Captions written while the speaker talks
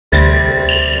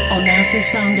Masses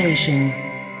Foundation.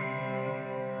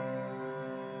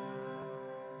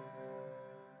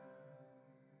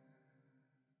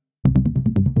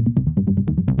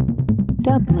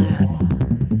 Dublab.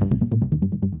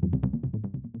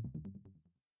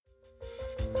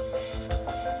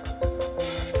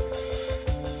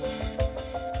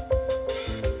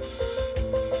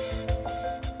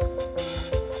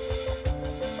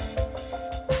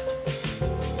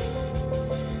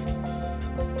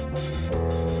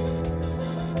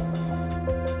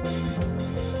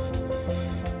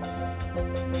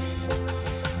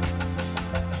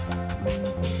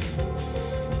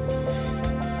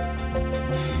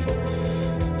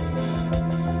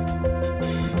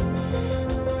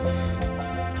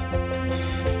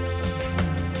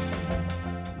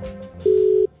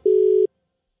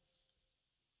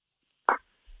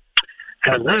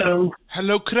 Hello.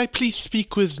 Hello, could I please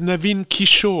speak with Naveen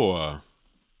Kishore?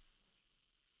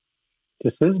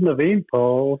 This is Naveen,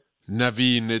 Paul.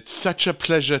 Naveen, it's such a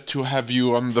pleasure to have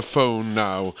you on the phone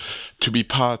now, to be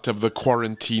part of the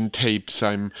quarantine tapes.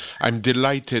 I'm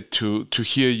delighted to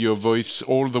hear your voice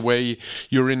all the way.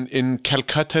 You're in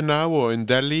Calcutta now, or in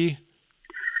Delhi?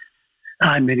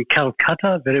 I'm in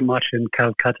Calcutta, very much in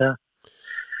Calcutta,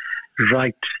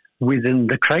 right within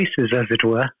the crisis, as it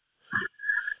were.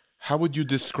 How would you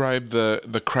describe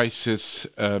the crisis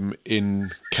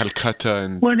in Calcutta?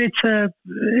 And well, it's a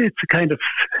kind of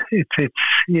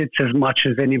it's as much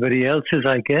as anybody else's,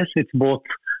 I guess. It's both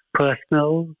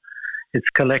personal, it's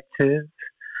collective,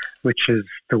 which is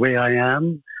the way I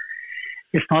am.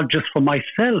 It's not just for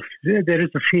myself. There is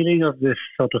a feeling of this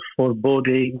sort of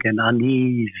foreboding and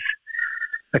unease,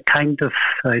 a kind of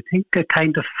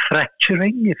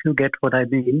fracturing, if you get what I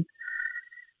mean.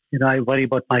 You know, I worry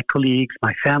about my colleagues,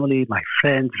 my family, my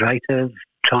friends, writers,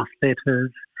 translators.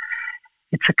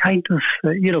 It's a kind of,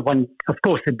 of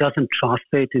course, it doesn't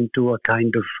translate into a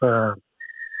kind of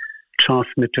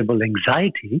transmittable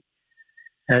anxiety,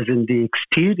 as in the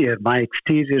exterior. My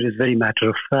exterior is very matter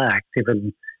of fact,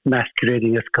 even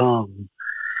masquerading as calm.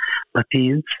 But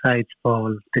the insides,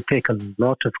 Paul, they take a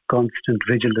lot of constant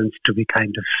vigilance to be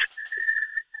kind of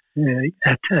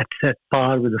at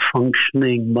par with a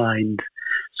functioning mind.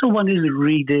 So one is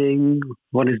reading,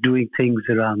 one is doing things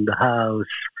around the house,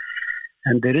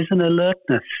 and there is an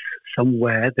alertness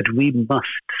somewhere that we must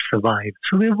survive.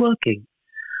 So we're working.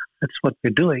 That's what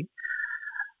we're doing.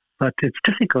 But it's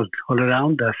difficult all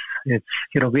around us. It's,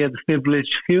 we are the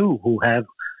privileged few who have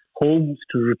homes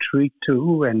to retreat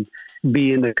to and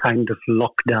be in a kind of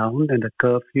lockdown and a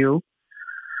curfew.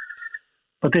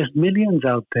 But there's millions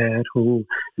out there who,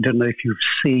 I don't know if you've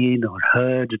seen or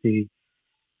heard the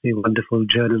wonderful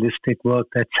journalistic work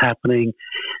that's happening.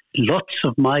 Lots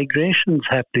of migrations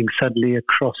happening suddenly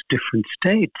across different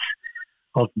states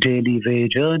of daily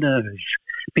wage earners,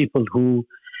 people who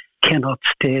cannot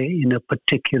stay in a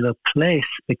particular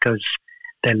place because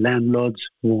their landlords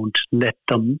won't let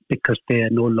them because they are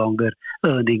no longer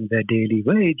earning their daily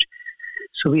wage.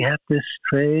 So we have this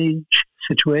strange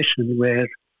situation where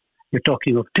you're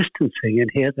talking of distancing, and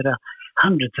here there are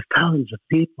hundreds of thousands of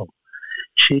people,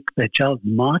 Sheikh Bajal,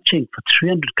 marching for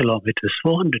 300 kilometers,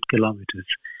 400 kilometers.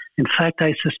 In fact,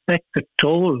 I suspect the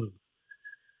toll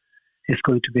is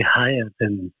going to be higher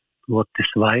than what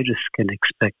this virus can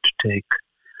expect to take.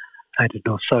 I don't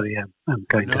know. Sorry, I'm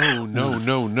kind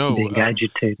of being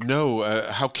agitated.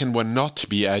 How can one not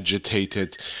be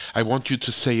agitated? I want you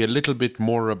to say a little bit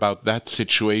more about that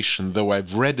situation, though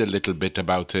I've read a little bit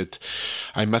about it.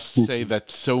 I must say that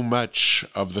so much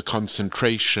of the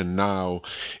concentration now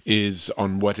is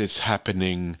on what is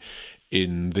happening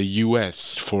in the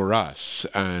US for us,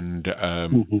 and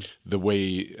the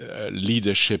way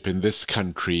leadership in this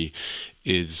country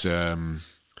is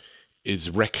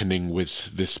reckoning with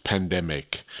this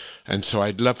pandemic. And so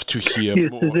I'd love to hear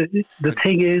more. The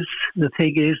thing is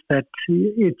that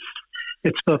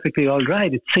it's perfectly all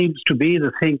right. It seems to be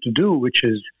the thing to do, which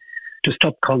is to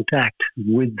stop contact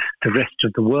with the rest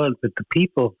of the world, with the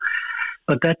people.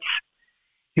 But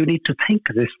you need to think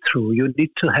this through. You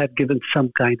need to have given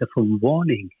some kind of a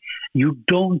warning. You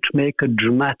don't make a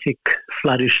dramatic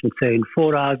flourish and say, in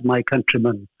 4 hours, my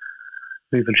countrymen,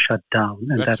 we will shut down.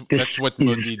 And that's what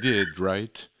Modi did,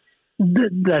 right?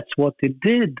 That's what it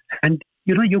did. And,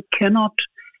 you cannot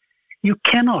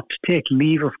take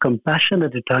leave of compassion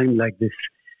at a time like this.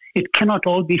 It cannot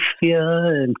all be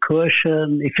fear and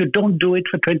coercion. If you don't do it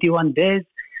for 21 days,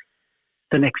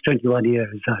 the next 21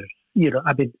 years are,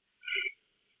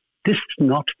 this is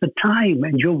not the time.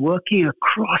 And you're working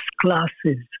across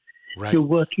classes. Right. You're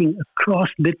working across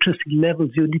literacy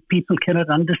levels. People cannot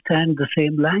understand the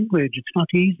same language. It's not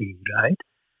easy, right?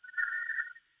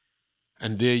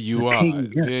 And there you are.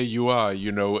 Thing, yeah. There you are.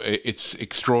 You know, it's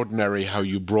extraordinary how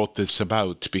you brought this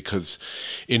about, because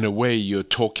in a way you're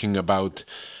talking about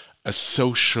a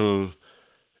social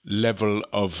level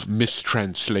of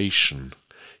mistranslation.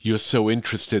 You're so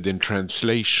interested in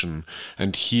translation,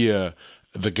 and here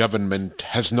the government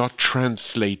has not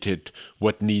translated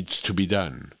what needs to be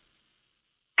done.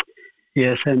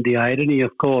 Yes, and the irony,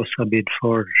 of course, a bit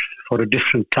for a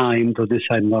different time, though this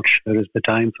I'm not sure is the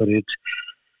time for it,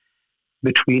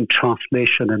 between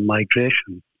translation and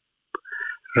migration,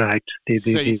 right?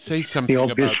 Say something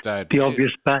obvious, about that. The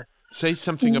obvious path. Say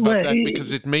something about that,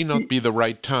 because it may not be the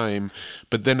right time,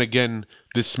 but then again,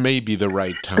 this may be the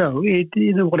right time. So,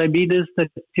 what I mean is that,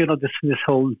 this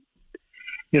whole,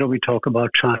 we talk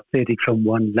about translating from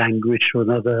one language to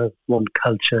another, one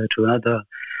culture to another.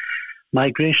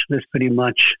 Migration is pretty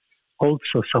much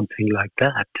also something like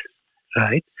that,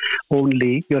 right?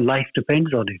 Only your life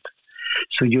depends on it.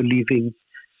 So you're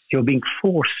being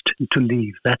forced to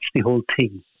leave. That's the whole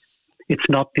thing. It's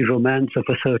not the romance of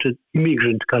a certain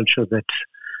immigrant culture that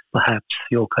perhaps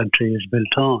your country is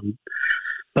built on.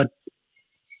 But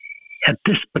at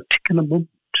this particular moment,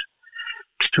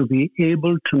 to be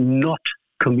able to not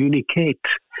communicate,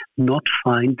 not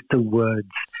find the words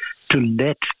to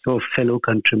let your fellow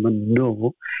countrymen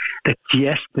know that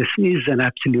yes, this is an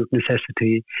absolute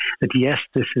necessity, that yes,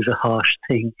 this is a harsh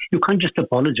thing. You can't just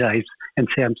apologize and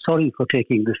say, I'm sorry for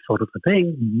taking this sort of a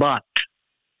thing, but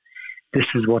this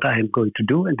is what I am going to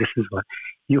do, and this is what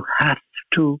you have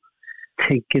to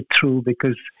think it through,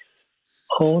 because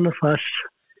all of us,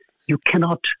 you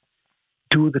cannot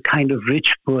do the kind of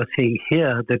rich poor thing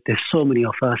here that there's so many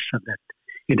of us and that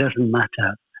it doesn't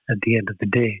matter at the end of the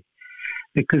day.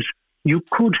 Because you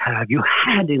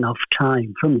had enough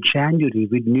time. From January,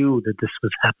 we knew that this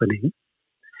was happening.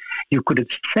 You could have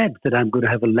said that I'm going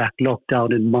to have a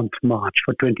lockdown in month March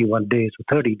for 21 days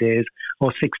or 30 days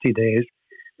or 60 days,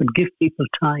 but give people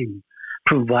time.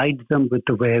 Provide them with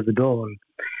the wherewithal.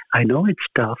 I know it's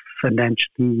tough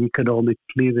financially,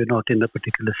 economically. We're not in a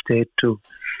particular state to,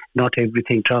 not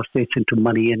everything translates into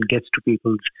money and gets to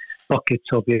people's pockets,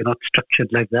 or we're not structured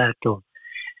like that, or,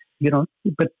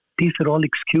 but these are all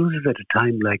excuses at a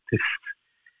time like this.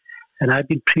 And I've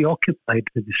been preoccupied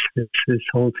with this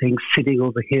whole thing, sitting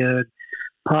over here,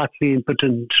 partly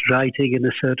impotent, writing in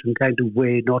a certain kind of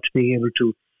way, not being able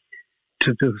to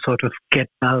sort of get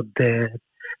out there,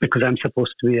 because I'm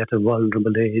supposed to be at a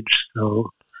vulnerable age,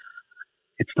 so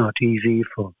it's not easy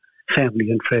for family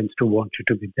and friends to want you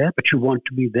to be there, but you want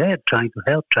to be there, trying to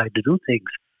help, trying to do things,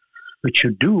 which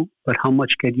you do, but how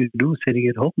much can you do sitting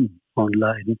at home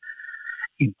online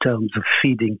in terms of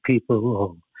feeding people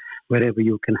or wherever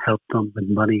you can help them with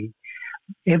money?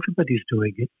 Everybody's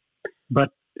doing it, but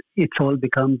it's all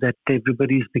become that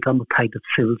everybody's become a kind of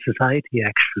civil society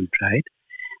action, right?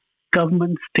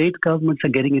 State governments are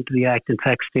getting into the act. In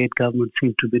fact, state governments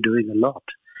seem to be doing a lot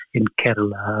in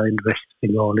Kerala, in West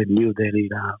Bengal, in New Delhi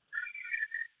now,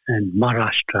 and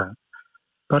Maharashtra.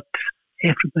 But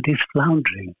everybody's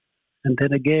floundering. And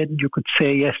then again, you could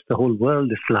say, yes, the whole world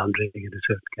is floundering in a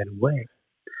certain kind of way.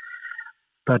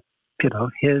 But,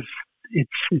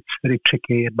 it's very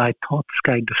tricky. My thoughts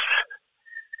kind of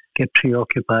get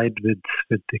preoccupied with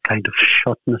the kind of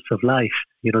shortness of life.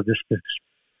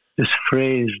 This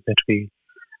phrase that we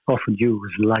often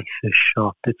use, life is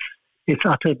short. It's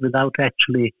uttered without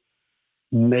actually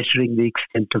measuring the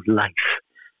extent of life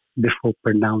before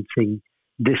pronouncing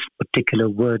this particular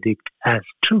verdict as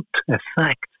truth, as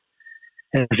fact,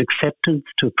 as acceptance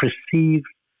to a perceived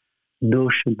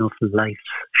notion of life's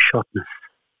shortness,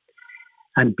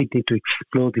 and beginning to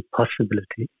explore the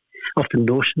possibility of the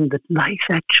notion that life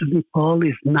actually, Paul,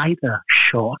 is neither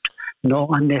short nor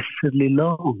unnecessarily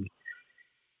long.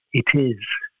 It is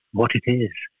what it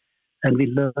is, and we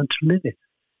learn to live it.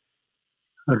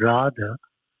 Rather,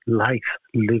 life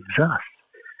lives us,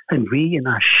 and we, in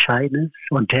our shyness,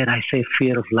 or dare I say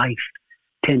fear of life,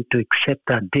 tend to accept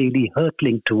our daily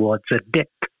hurtling towards a death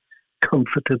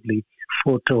comfortably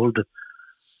foretold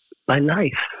by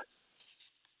life.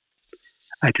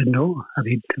 I don't know.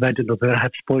 I don't know.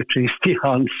 Perhaps poetry is the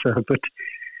answer, but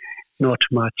not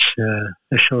much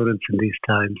assurance in these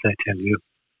times, I tell you.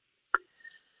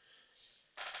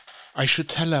 I should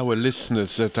tell our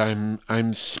listeners that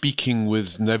I'm speaking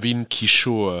with Naveen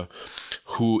Kishore,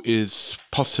 who is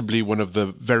possibly one of the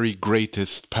very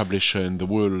greatest publishers in the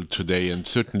world today, and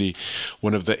certainly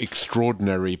one of the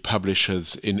extraordinary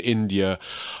publishers in India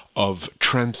of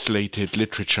translated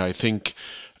literature. I think,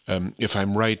 if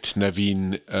I'm right,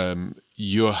 Naveen,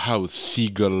 your house,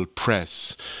 Seagull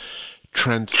Press,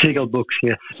 Seagull Books,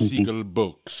 yes. Seagull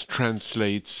Books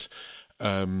translates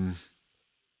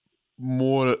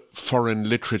more foreign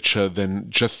literature than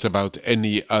just about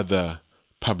any other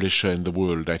publisher in the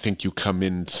world. I think you come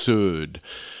in third.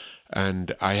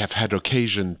 And I have had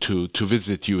occasion to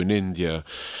visit you in India,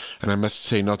 and I must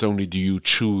say, not only do you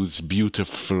choose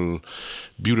beautiful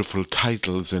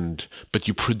titles, but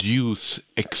you produce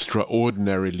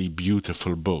extraordinarily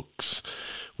beautiful books,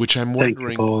 which I'm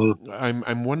wondering.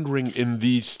 I'm wondering in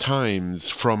these times,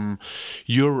 from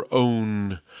your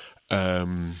own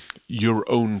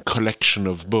collection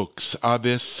of books, are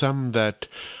there some that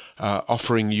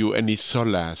offering you any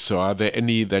solace, or are there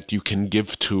any that you can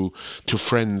give to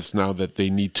friends now that they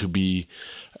need to be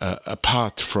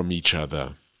apart from each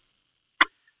other?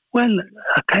 Well,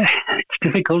 it's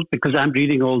difficult because I'm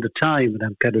reading all the time, and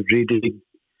I'm kind of reading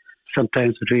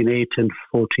sometimes between 8 and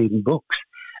 14 books.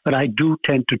 But I do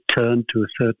tend to turn to a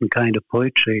certain kind of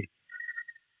poetry.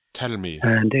 Tell me.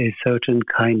 And a certain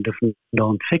kind of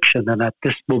non-fiction. And at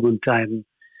this moment, I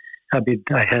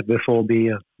have before me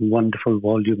a wonderful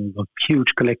volume, a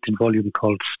huge collected volume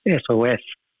called SOS,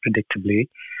 predictably,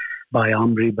 by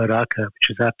Amri Baraka, which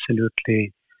is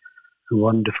absolutely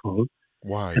wonderful.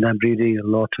 Why? And I'm reading a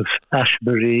lot of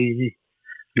Ashbery,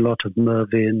 a lot of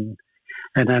Mervyn,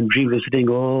 and I'm revisiting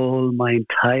all my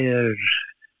entire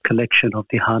collection of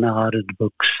the Hannah Arendt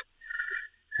books.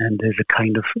 And there's a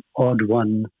kind of odd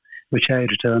one which I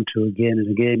return to again and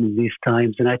again in these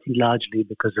times, and I think largely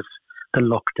because of the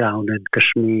lockdown and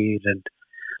Kashmir and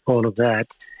all of that.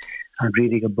 I'm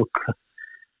reading a book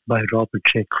by Robert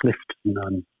J. Clifton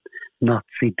on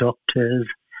Nazi doctors,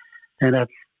 and I'm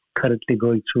currently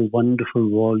going through a wonderful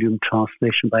volume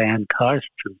translation by Anne Carson.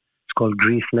 It's called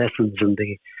Grief Lessons, and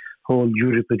the whole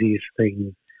Euripides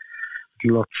thing.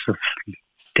 Lots of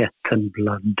death and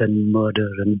blood and murder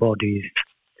and bodies.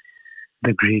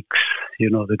 The Greeks,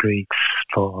 the Greeks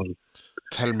fall.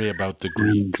 Tell me about the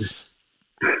Greeks.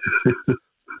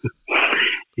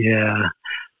 Yeah,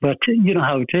 but you know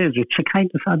how it is. It's a kind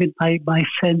of, my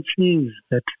sense is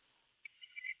that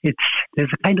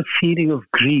there's a kind of feeling of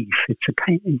grief. It's a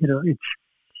kind,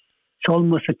 it's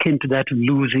almost akin to that of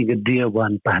losing a dear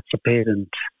one, perhaps a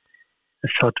parent, a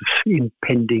sort of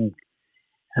impending,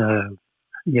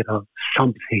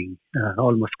 something,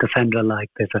 almost Cassandra-like.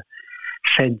 There's a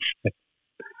sense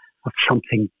of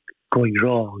something going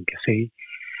wrong, you see.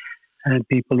 And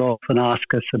people often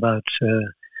ask us about,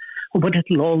 but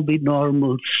it'll all be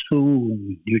normal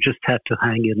soon. You just have to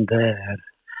hang in there.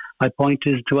 My point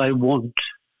is, do I want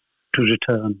to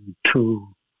return to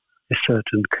a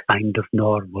certain kind of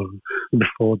normal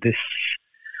before this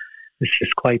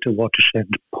is quite a watershed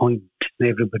point in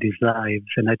everybody's lives?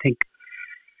 And I think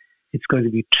it's going to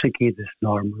be tricky, this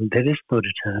normal. There is no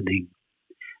returning.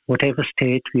 Whatever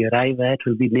state we arrive at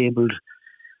will be labeled,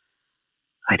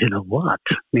 I don't know what,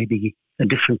 maybe a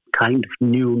different kind of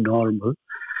new normal.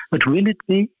 But will it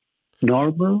be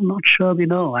normal? Not sure we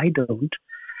know. I don't.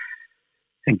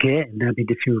 Again,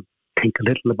 if you think a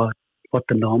little about what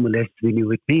the normal as we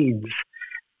knew it means,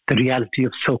 the reality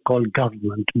of so-called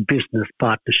government, business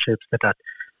partnerships that are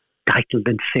titled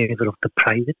in favor of the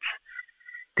privates,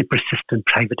 the persistent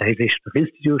privatization of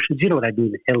institutions, you know what I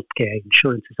mean, healthcare,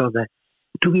 insurances, all that.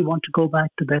 Do we want to go back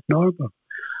to that normal?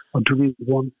 Or do we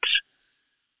want,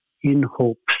 in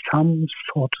hope, some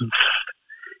sort of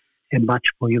a much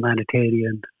more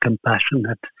humanitarian,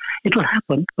 compassionate? It will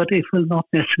happen, but it will not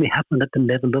necessarily happen at the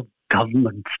level of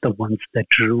governments, the ones that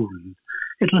rule.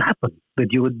 It will happen with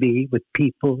you and me, with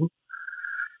people.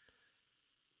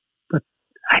 But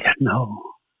I don't know.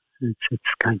 It's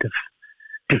kind of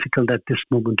difficult at this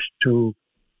moment to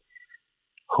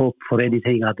hope for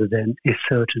anything other than a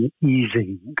certain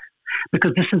easing,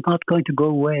 because this is not going to go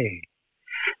away.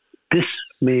 This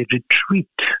may retreat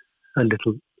a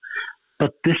little,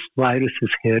 but this virus is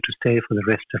here to stay for the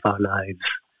rest of our lives,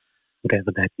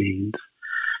 whatever that means.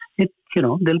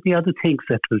 There'll be other things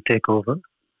that will take over,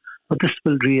 but this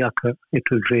will reoccur. It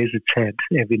will raise its head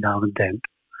every now and then,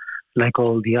 like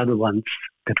all the other ones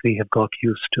that we have got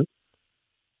used to.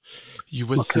 You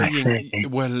were saying,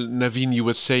 well, Naveen, you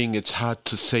were saying it's hard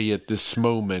to say at this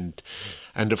moment.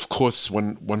 And of course,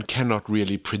 one cannot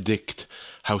really predict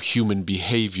how human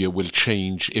behavior will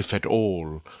change, if at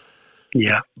all.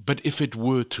 Yeah. But if it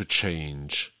were to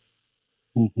change,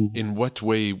 in what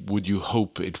way would you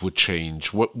hope it would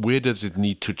change? Where does it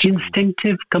need to change?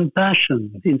 Instinctive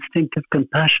compassion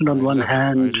on one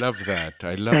hand. I love that.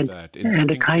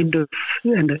 And a kind of,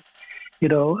 and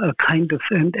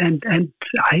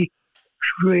I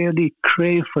really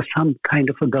crave for some kind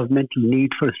of a governmental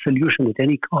need for a solution at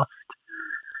any cost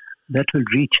that will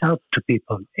reach out to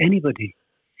people, anybody,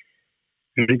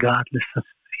 regardless of,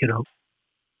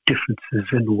 differences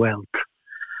in wealth.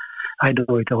 I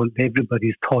know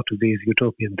everybody's thought of these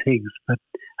utopian things, but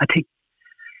I think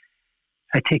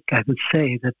I would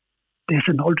say that there's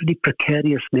an already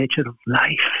precarious nature of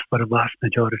life for a vast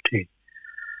majority,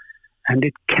 and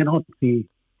it cannot be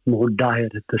more dire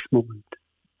at this moment.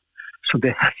 So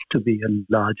there has to be a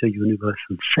larger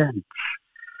universal sense,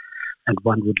 and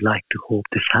one would like to hope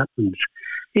this happens.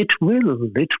 It will,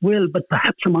 but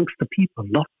perhaps amongst the people,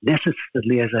 not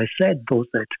necessarily, as I said, those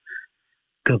that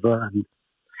govern.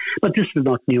 But this is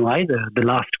not new either. The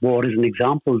last war is an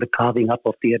example, the carving up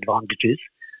of the advantages.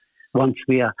 Once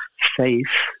we are safe,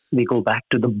 we go back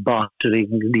to the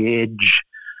bartering, the edge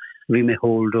we may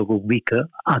hold over weaker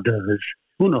others.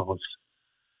 Who knows?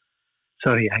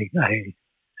 Sorry,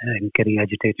 I'm getting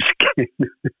agitated again.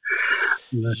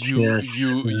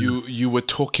 You were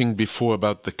talking before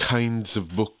about the kinds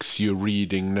of books you're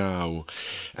reading now,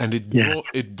 and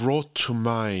it brought to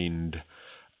mind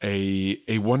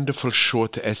a wonderful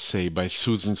short essay by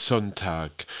Susan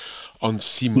Sontag on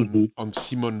Simone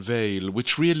Weil,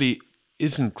 which really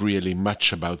isn't really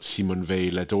much about Simone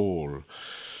Weil at all.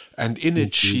 And in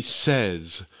it she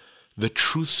says, "The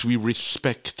truths we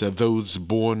respect are those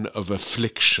born of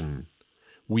affliction.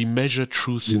 We measure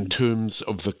truth in terms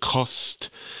of the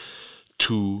cost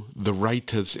to the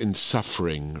writers in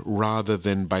suffering, rather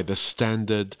than by the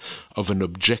standard of an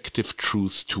objective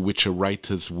truth to which a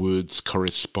writer's words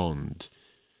correspond.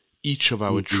 Each of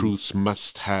our truths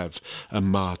must have a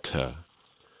martyr."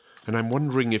 And I'm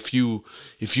wondering if you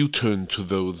turn to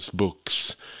those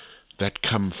books that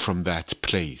come from that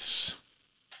place.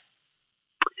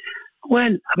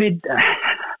 Well, I mean,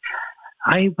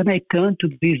 when I turn to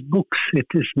these books,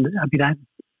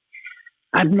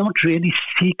 I'm not really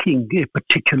seeking a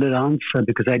particular answer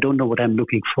because I don't know what I'm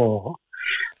looking for.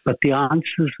 But the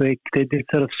answers, they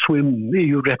sort of swim.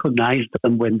 You recognize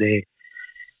them when they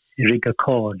ring a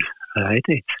chord, right?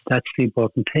 That's the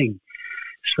important thing.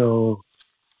 So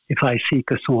if I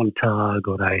seek a Sontag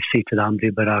or I seek an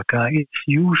Amri Baraka, it's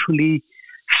usually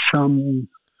some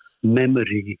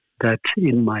memory that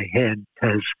in my head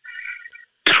has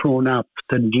thrown up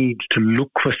the need to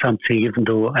look for something, even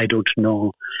though I don't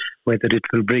know whether it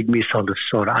will bring me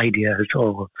solace or ideas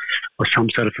or some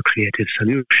sort of a creative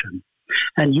solution.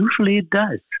 And usually it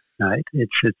does, right?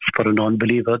 It's for a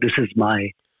non-believer. This is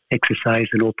my exercise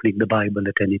in opening the Bible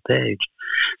at any page.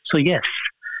 So yes,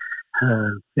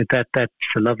 that's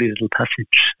a lovely little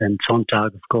passage. And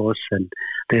Sontag, of course, and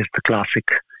there's the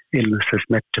classic illness as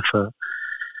metaphor.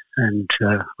 And,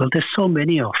 well, there's so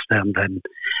many of them then.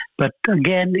 But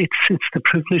again, it's the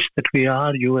privilege that we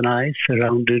are, you and I,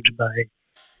 surrounded by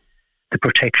the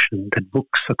protection that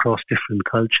books across different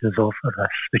cultures offer us,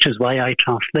 which is why I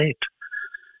translate.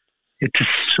 It is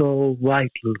so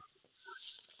vital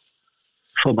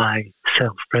for my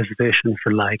self-preservation, if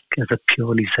you like, as a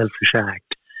purely selfish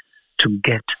act, to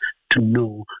get to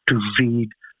know, to read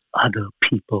other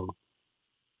people.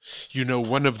 You know,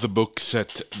 one of the books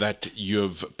that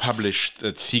you've published,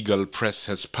 that Seagull Press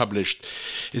has published,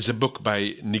 is a book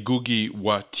by Ngugi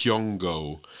wa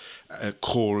Thiong'o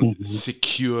called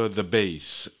 "Secure the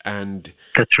Base," and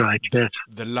that's right. Yes.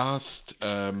 The last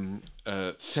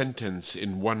sentence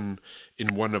in one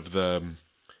of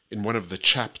the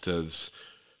chapters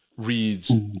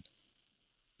reads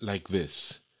like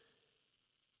this: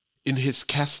 "In his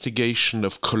castigation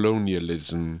of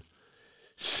colonialism,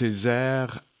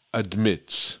 Césaire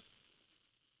admits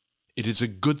it is a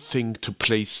good thing to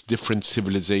place different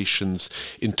civilizations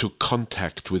into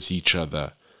contact with each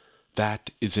other.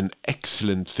 That is an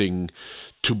excellent thing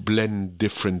to blend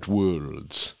different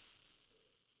worlds.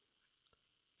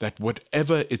 That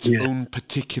whatever its own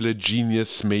particular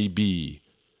genius may be,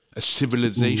 a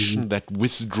civilization that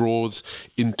withdraws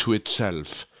into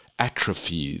itself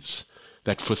atrophies,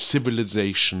 that for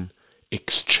civilization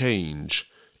exchange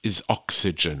is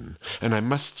oxygen." And I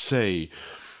must say,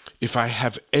 if I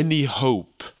have any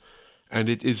hope, and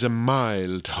it is a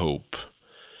mild hope,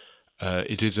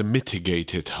 it is a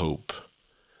mitigated hope,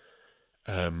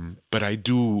 but I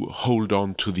do hold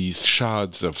on to these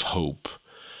shards of hope,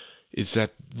 is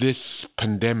that this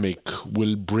pandemic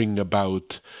will bring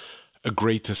about a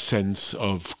greater sense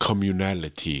of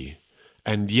communality.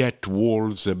 And yet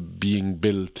walls are being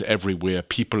built everywhere.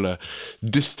 People are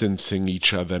distancing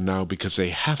each other now because they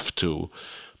have to.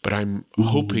 But I'm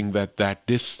hoping that that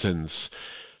distance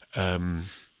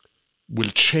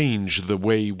will change the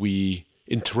way we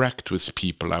interact with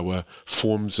people, our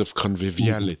forms of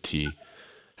conviviality.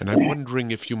 And I'm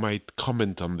wondering if you might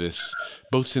comment on this,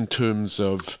 both in terms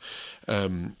of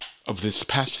this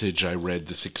passage I read,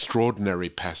 this extraordinary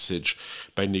passage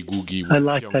by Ngugi wa I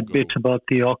like that Thiong'o. bit about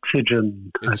the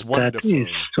oxygen. It's That wonderful. is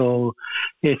so.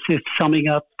 It's summing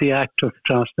up the act of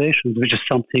translation, which is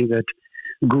something that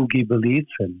Ngugi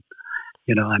believes in.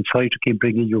 You know, I'm sorry to keep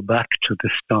bringing you back to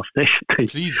this translation thing.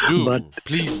 Please do. But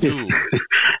Please do.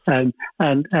 and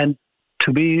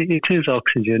to me, it is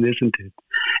oxygen, isn't it?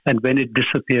 And when it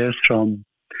disappears from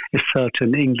a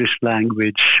certain English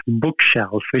language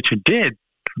bookshelf, which it did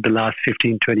for the last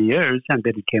 15, 20 years, and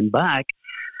then it came back,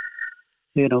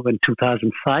 you know, in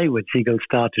 2005, when Seagull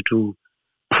started to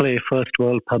play first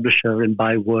world publisher and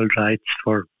buy world rights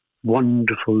for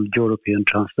wonderful European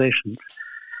translations,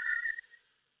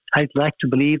 I'd like to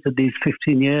believe that these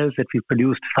 15 years that we've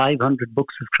produced 500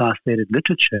 books of translated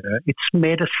literature, it's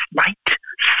made a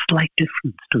slight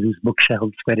difference to these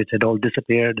bookshelves where it had all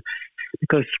disappeared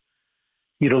because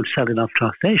you don't sell enough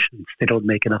translations. They don't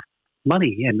make enough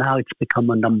money. And now it's become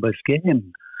a numbers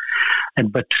game.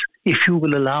 But if you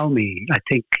will allow me, I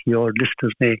think your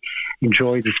listeners may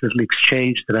enjoy this little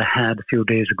exchange that I had a few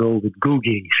days ago with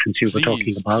Ngugi, since you were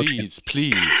talking about him.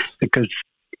 Please. Because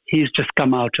he's just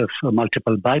come out of a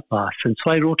multiple bypass. And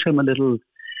so I wrote him a little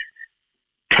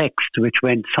text which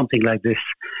went something like this: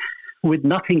 with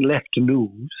nothing left to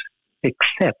lose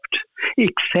except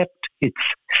its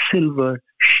silver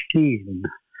sheen,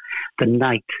 the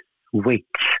night waits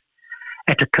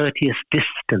at a courteous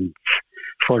distance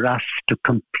for us to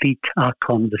complete our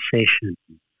conversation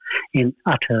in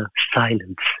utter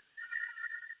silence.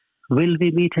 Will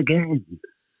we meet again?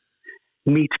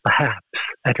 Meet perhaps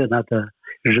at another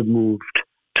removed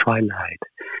twilight.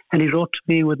 And he wrote to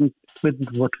me within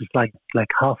what was like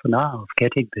half an hour of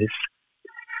getting this.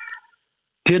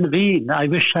 Dear Naveen, I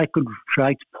wish I could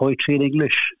write poetry in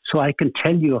English so I can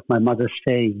tell you of my mother's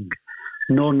saying,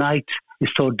 no night is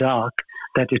so dark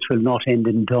that it will not end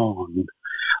in dawn.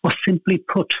 Or simply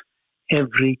put,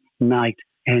 every night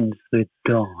ends with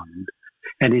dawn.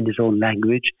 And in his own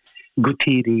language,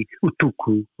 Gutiri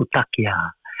Utuku Utakia,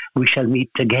 we shall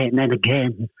meet again and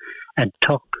again and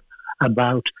talk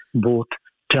about both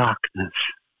darkness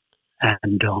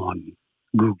and dawn.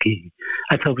 Ngugi.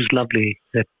 I thought it was lovely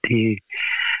that he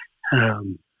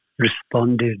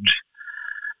responded.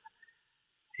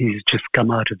 He's just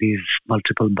come out of these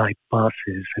multiple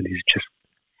bypasses, and he's just,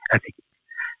 I think,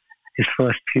 his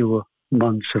first few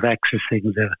months of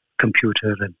accessing the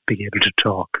computer and being able to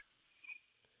talk.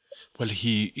 Well,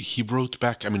 he wrote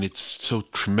back. I mean, it's so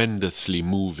tremendously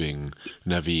moving,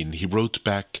 Naveen. He wrote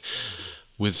back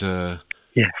with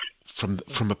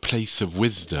from a place of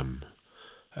wisdom.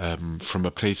 From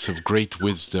a place of great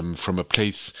wisdom, from a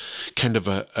place kind of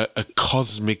a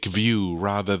cosmic view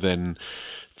rather than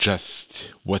just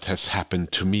what has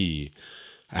happened to me.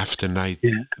 After night,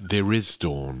 there is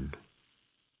dawn.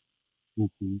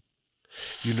 Mm-hmm.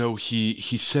 You know,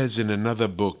 he says in another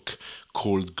book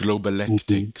called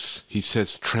Globalectics, he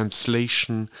says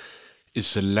translation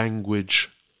is the language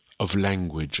of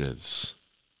languages.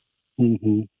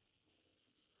 Mm-hmm.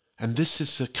 And this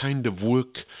is the kind of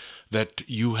work that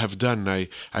you have done.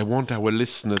 I want our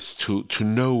listeners to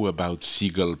know about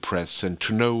Seagull Press and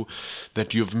to know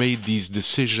that you've made these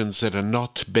decisions that are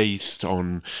not based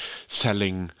on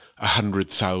selling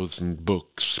 100,000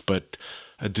 books, but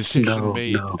a decision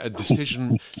a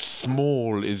decision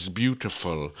small is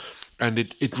beautiful. And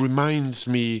it reminds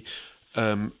me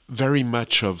very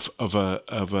much of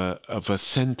a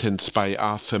sentence by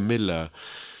Arthur Miller,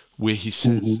 where he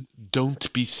says,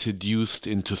 don't be seduced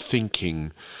into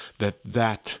thinking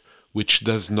that which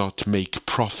does not make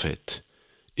profit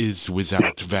is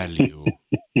without value.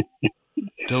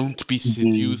 Don't be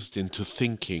seduced into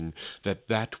thinking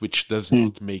that which does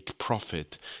not make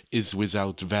profit is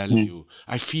without value.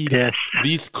 I feel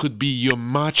these could be your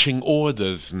marching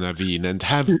orders, Naveen, and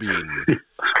have been.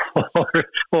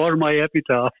 or my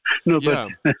epitaph.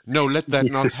 No, let that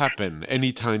not happen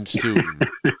anytime soon,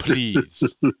 please.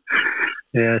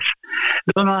 Yes.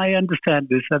 No, I understand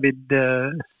this. I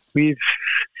mean,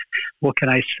 what can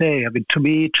I say? I mean, to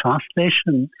me,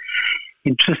 translation,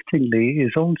 interestingly,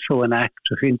 is also an act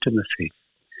of intimacy.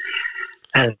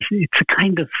 As it's a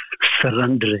kind of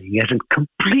surrendering, as in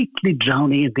completely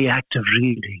drowning in the act of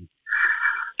reading.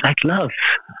 Like love,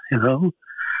 you know,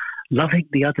 loving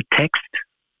the other text,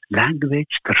 language,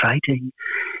 the writing,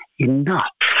 enough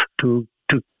to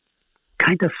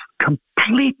kind of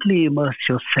completely immerse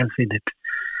yourself in it.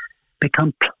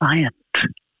 Become pliant.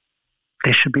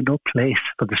 There should be no place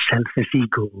for the selfish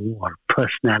ego or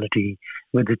personality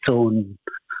with its own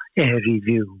airy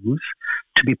views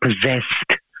to be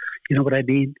possessed, You know what I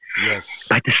mean? Yes.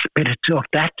 By the spirit of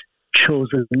that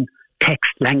chosen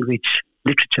text, language,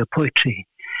 literature, poetry.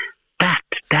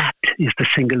 That is the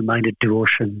single-minded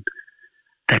devotion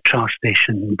that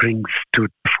translation brings to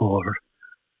the fore.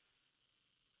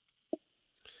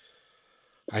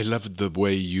 I loved the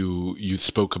way you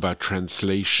spoke about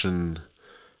translation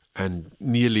and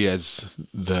nearly as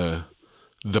the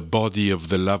body of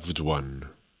the loved one.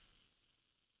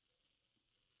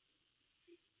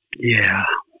 Yeah.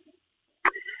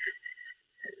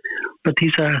 But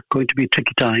these are going to be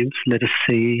tricky times. Let us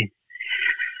see.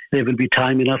 There will be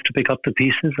time enough to pick up the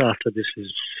pieces after this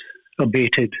is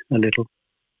abated a little.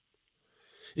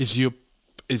 Is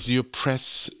your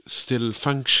press still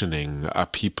functioning? Are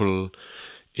people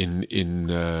in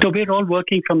So we're all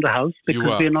working from the house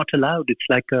because we're not allowed. It's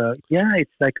like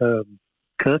a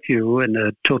curfew and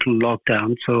a total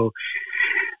lockdown. So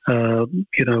even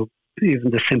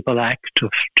the simple act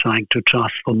of trying to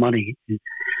transfer money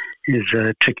is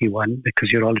a tricky one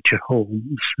because you're all at your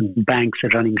homes and banks are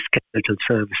running skeletal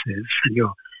services and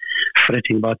you're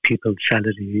fretting about people's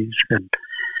salaries and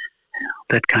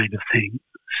that kind of thing.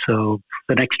 So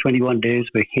the next 21 days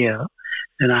we're here,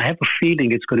 and I have a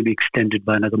feeling it's going to be extended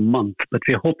by another month, but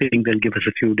we're hoping they'll give us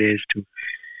a few days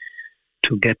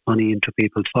to get money into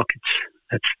people's pockets.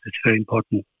 That's very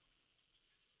important.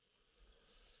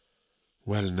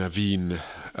 Well, Naveen,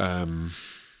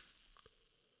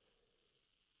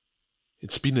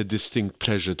 it's been a distinct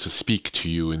pleasure to speak to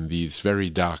you in these very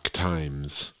dark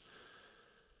times.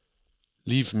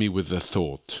 Leave me with a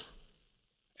thought,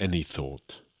 any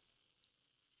thought.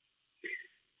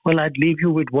 Well, I'd leave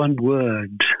you with one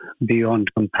word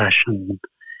beyond compassion.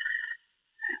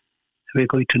 We're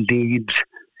going to lead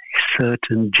a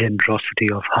certain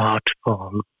generosity of heart,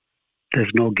 Paul.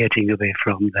 There's no getting away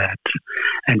from that.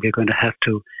 And we're going to have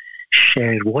to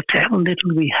share whatever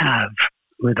little we have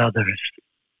with others.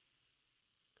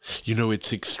 You know,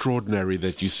 it's extraordinary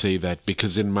that you say that,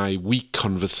 because in my week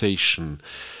conversation,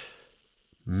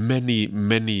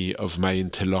 many of my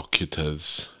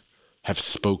interlocutors have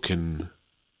spoken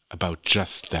about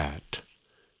just that.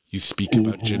 You speak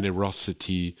about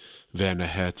generosity. Werner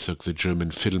Herzog, the German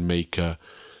filmmaker,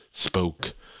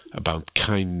 spoke about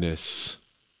kindness.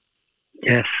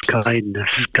 Yes,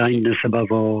 kindness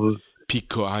above all.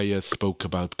 Pico Iyer spoke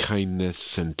about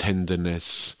kindness and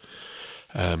tenderness.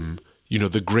 You know,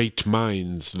 the great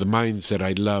minds, the minds that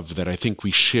I love, that I think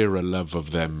we share a love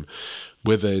of them,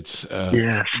 whether it's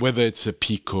a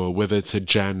Pico, whether it's a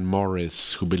Jan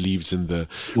Morris who believes in the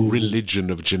religion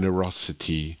of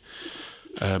generosity.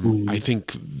 I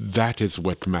think that is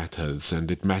what matters, and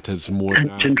it matters more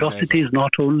now. And generosity is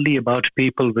not only about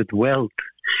people with wealth.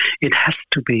 It has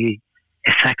to be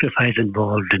a sacrifice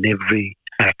involved in every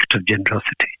act of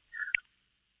generosity.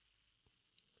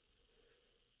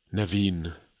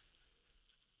 Naveen,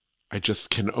 I just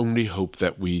can only hope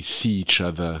that we see each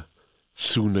other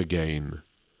soon again.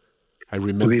 I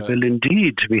remember we will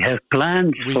indeed. We have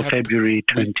plans for February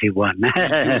 21.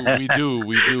 We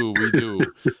do.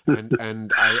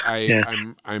 And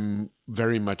I'm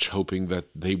very much hoping that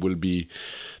it will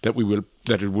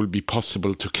be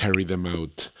possible to carry them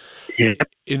out. Yeah.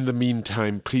 In the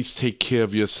meantime, please take care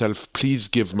of yourself. Please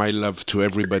give my love to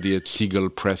everybody at Seagull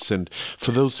Press, and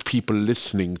for those people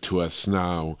listening to us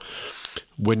now,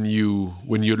 when you're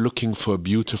looking for a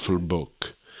beautiful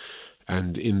book,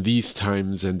 and in these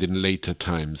times and in later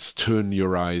times, turn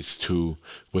your eyes to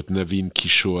what Naveen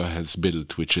Kishore has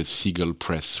built, which is Seagull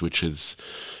Press, which is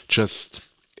just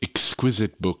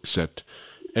exquisite books that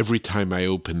every time I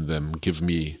open them give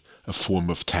me a form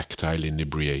of tactile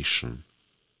inebriation.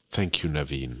 Thank you,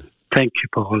 Naveen. Thank you,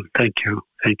 Paul. Thank you.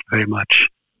 Thank you very much.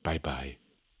 Bye-bye.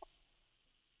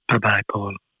 Bye-bye,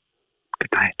 Paul.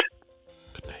 Good night.